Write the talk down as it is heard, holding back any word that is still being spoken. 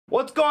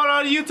What's going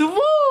on YouTube?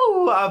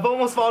 Woo! I've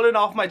almost fallen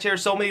off my chair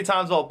so many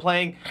times while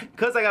playing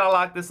because I gotta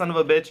lock this son of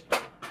a bitch.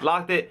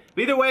 Locked it.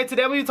 But either way,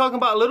 today I'm going to be talking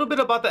about a little bit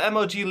about the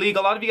MLG League.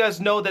 A lot of you guys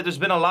know that there's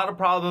been a lot of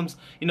problems,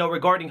 you know,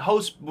 regarding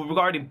hosts,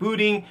 regarding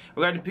booting,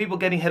 regarding people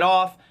getting hit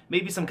off,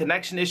 maybe some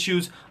connection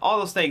issues, all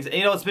those things. And,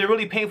 you know, it's been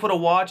really painful to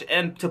watch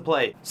and to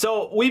play.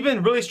 So we've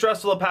been really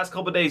stressful the past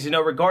couple days, you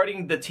know,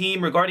 regarding the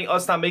team, regarding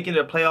us not making it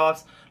to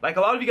playoffs. Like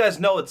a lot of you guys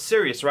know, it's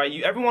serious, right?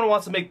 Everyone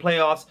wants to make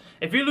playoffs.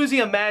 If you're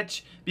losing a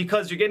match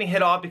because you're getting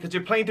hit off, because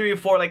you're playing 3 or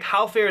 4, like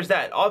how fair is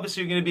that?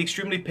 Obviously, you're going to be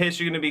extremely pissed.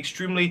 You're going to be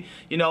extremely,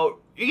 you know,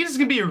 you're just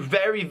going to be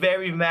very,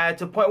 very mad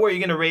to the point where you're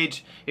going to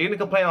rage. You're going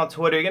to complain on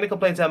Twitter. You're going to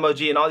complain to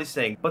MLG and all these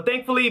things. But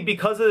thankfully,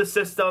 because of the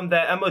system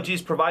that MLG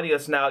is providing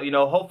us now, you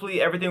know,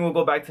 hopefully everything will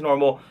go back to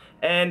normal.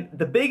 And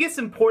the biggest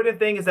important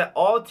thing is that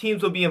all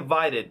teams will be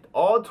invited.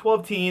 All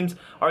 12 teams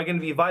are going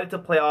to be invited to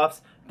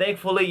playoffs.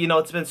 Thankfully, you know,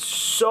 it's been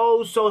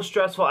so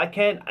stressful. I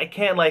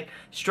can't like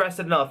stress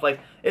it enough. Like,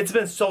 it's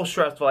been so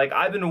stressful. Like,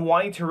 I've been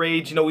wanting to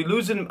rage. You know, we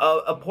lose an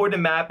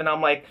important map and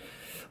I'm like,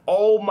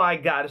 oh my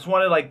god, I just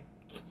want to like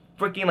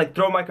freaking like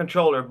throw my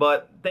controller.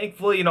 But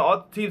thankfully, you know,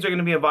 all teams are going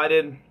to be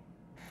invited.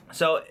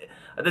 So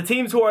the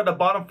teams who are at the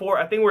bottom 4,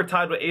 I think we're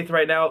tied with 8th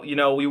right now. You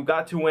know, we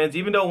got 2 wins,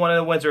 even though one of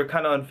the wins are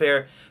kind of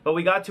unfair. But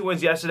we got 2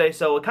 wins yesterday,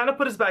 so it kind of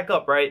put us back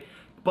up, right?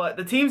 But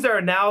the teams that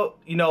are now,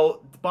 you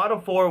know,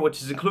 bottom 4,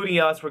 which is including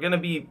us, we're going to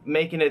be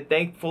making it,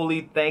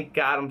 thankfully. Thank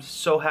God. I'm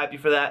so happy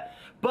for that.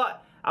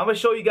 But I'm going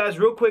to show you guys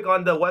real quick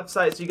on the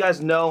website so you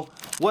guys know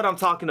what I'm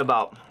talking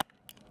about.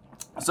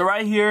 So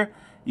right here,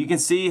 you can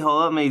see,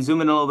 hold up, let me zoom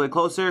in a little bit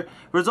closer.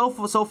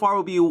 Results so far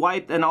will be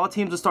wiped and all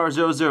teams will start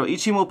 0-0.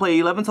 Each team will play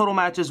 11 total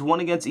matches, 1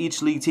 against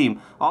each league team.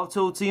 All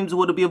 2 teams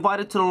will be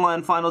invited to the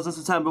LAN finals in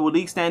September with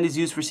league standings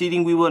used for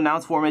seeding. We will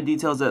announce format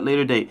details at a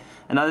later date.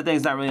 Another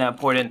thing's not really that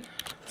important.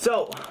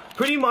 So,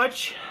 pretty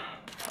much,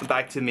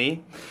 back to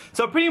me.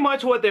 So pretty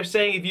much what they're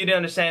saying, if you didn't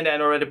understand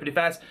that and read it pretty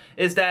fast,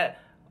 is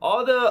that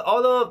all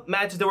the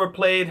matches that were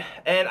played,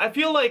 and I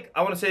feel like,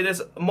 I want to say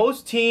this,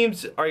 most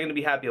teams are going to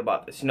be happy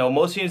about this. You know,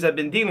 most teams have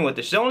been dealing with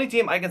this. The only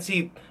team I can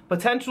see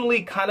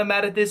potentially kind of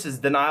mad at this is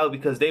Denial,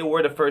 because they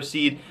were the first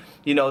seed.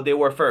 You know, they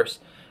were first.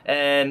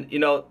 And, you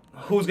know,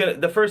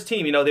 the first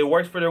team, you know, they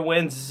worked for their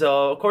wins,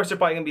 so of course they're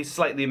probably going to be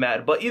slightly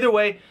mad. But either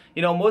way,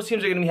 you know, most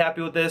teams are going to be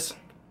happy with this.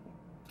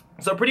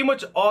 So pretty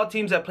much all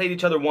teams that played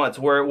each other once.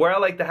 We're at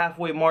like the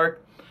halfway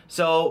mark.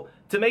 So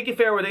to make it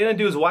fair, what they're going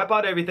to do is wipe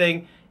out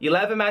everything.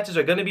 11 matches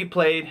are going to be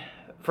played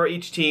for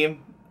each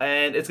team.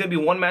 And it's going to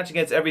be 1 match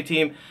against every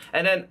team.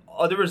 And then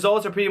the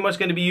results are pretty much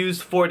going to be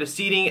used for the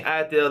seeding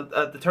at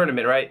the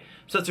tournament, right?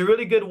 So it's a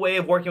really good way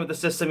of working with the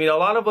system. You know, a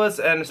lot of us,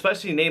 and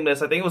especially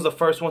Nameless, I think it was the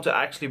first one to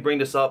actually bring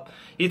this up.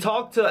 He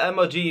talked to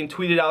MLG and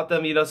tweeted out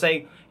them, you know,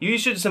 saying, you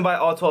should just invite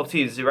all 12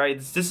 teams, right?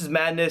 This is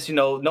madness, you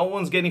know, no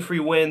one's getting free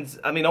wins.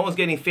 I mean, no one's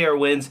getting fair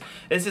wins.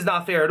 This is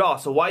not fair at all.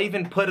 So why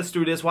even put us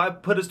through this? Why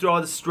put us through all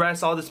this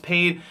stress, all this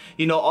pain,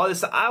 you know, all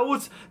this?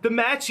 The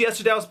match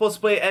yesterday I was supposed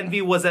to play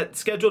Envy was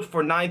scheduled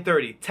for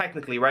 9:30,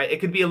 technically, right?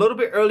 It could be a little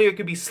bit earlier, it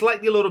could be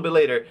slightly a little bit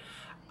later.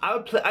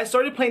 I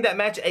started playing that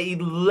match at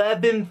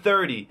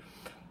 11:30.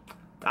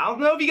 I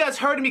don't know if you guys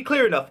heard me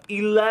clear enough.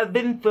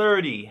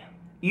 11:30.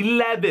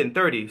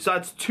 11:30. So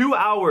that's 2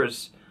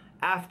 hours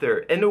after.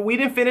 And we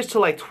didn't finish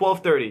till like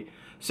 12:30.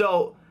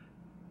 So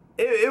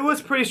it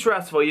was pretty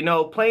stressful, you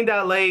know, playing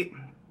that late,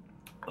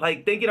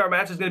 like thinking our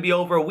match was going to be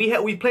over.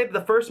 We played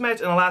the first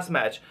match and the last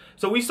match.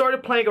 So we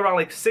started playing around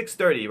like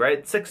 6:30,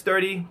 right?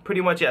 6:30,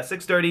 pretty much, yeah,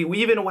 6:30. We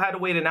even had to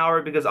wait an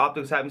hour because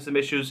Optic was having some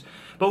issues.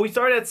 But we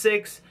started at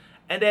 6,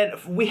 and then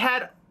we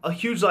had a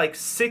huge like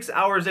 6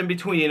 hours in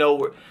between, you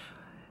know.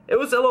 It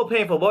was a little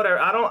painful, but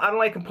I don't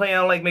like complaining. I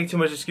don't like make too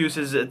much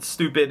excuses. It's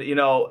stupid, you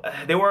know.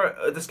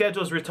 The schedule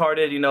was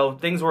retarded, you know.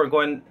 Things weren't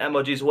going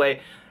MLG's way,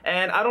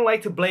 and I don't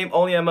like to blame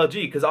only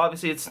MLG because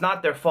obviously it's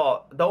not their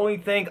fault. The only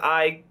thing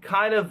I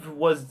kind of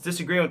was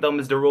disagreeing with them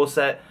is the rule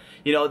set.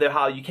 You know,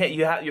 how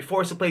you're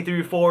forced to play 3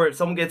 or 4. If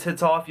someone gets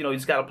hit off, you know, you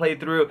just gotta play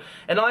through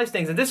and all these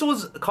things. And this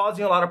was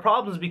causing a lot of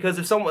problems because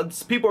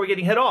if people are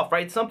getting hit off,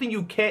 right? Something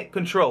you can't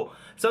control,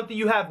 something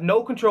you have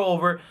no control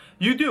over.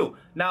 You do.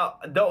 Now,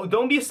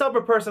 don't be a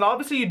stubborn person.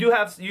 Obviously,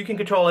 you can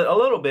control it a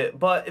little bit.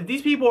 But if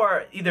these people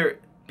are either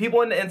people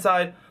on the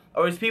inside,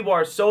 or these people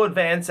are so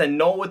advanced and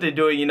know what they're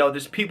doing, you know,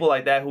 there's people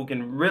like that who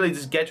can really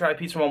just get your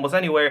IPs from almost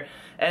anywhere,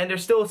 and they're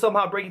still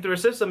somehow breaking through a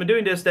system and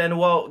doing this, then,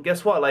 well,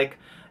 guess what? Like,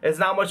 it's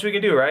not much we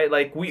can do, right?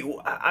 Like,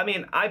 I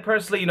mean, I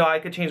personally, you know, I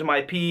could change my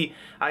IP,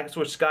 I could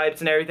switch Skypes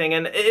and everything,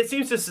 and it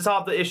seems to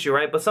solve the issue,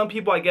 right? But some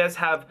people, I guess,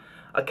 have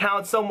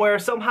accounts somewhere,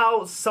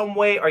 somehow, some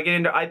way, are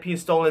getting their IP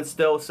stolen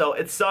still, so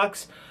it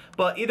sucks.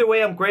 But either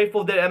way, I'm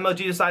grateful that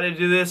MLG decided to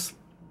do this.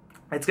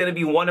 It's gonna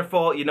be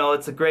wonderful, you know.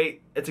 It's a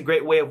great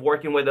way of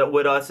working with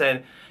us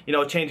and, you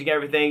know, changing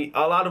everything.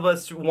 A lot of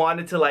us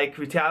wanted to like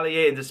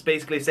retaliate and just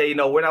basically say, you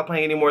know, we're not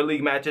playing any more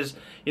league matches.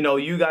 You know,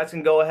 you guys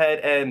can go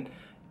ahead and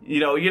you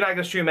know, you're not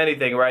gonna stream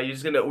anything, right?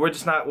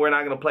 We're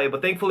not gonna play.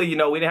 But thankfully, you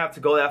know, we didn't have to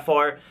go that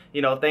far.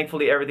 You know,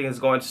 thankfully everything is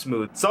going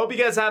smooth. So hope you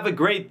guys have a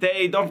great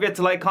day. Don't forget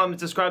to like, comment,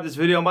 subscribe to this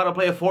video. I'm about to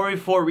play a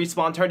 4v4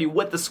 respawn tourney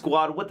with the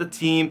squad, with the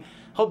team.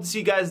 Hope to see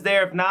you guys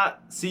there. If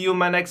not, see you in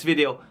my next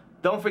video.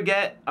 Don't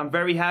forget, I'm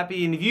very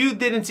happy, and if you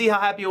didn't see how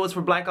happy I was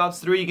for Black Ops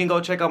 3, you can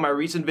go check out my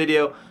recent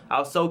video. I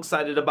was so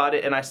excited about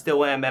it, and I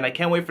still am, man. I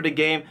can't wait for the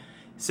game.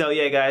 So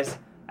yeah, guys,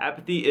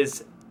 Apathy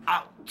is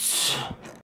out.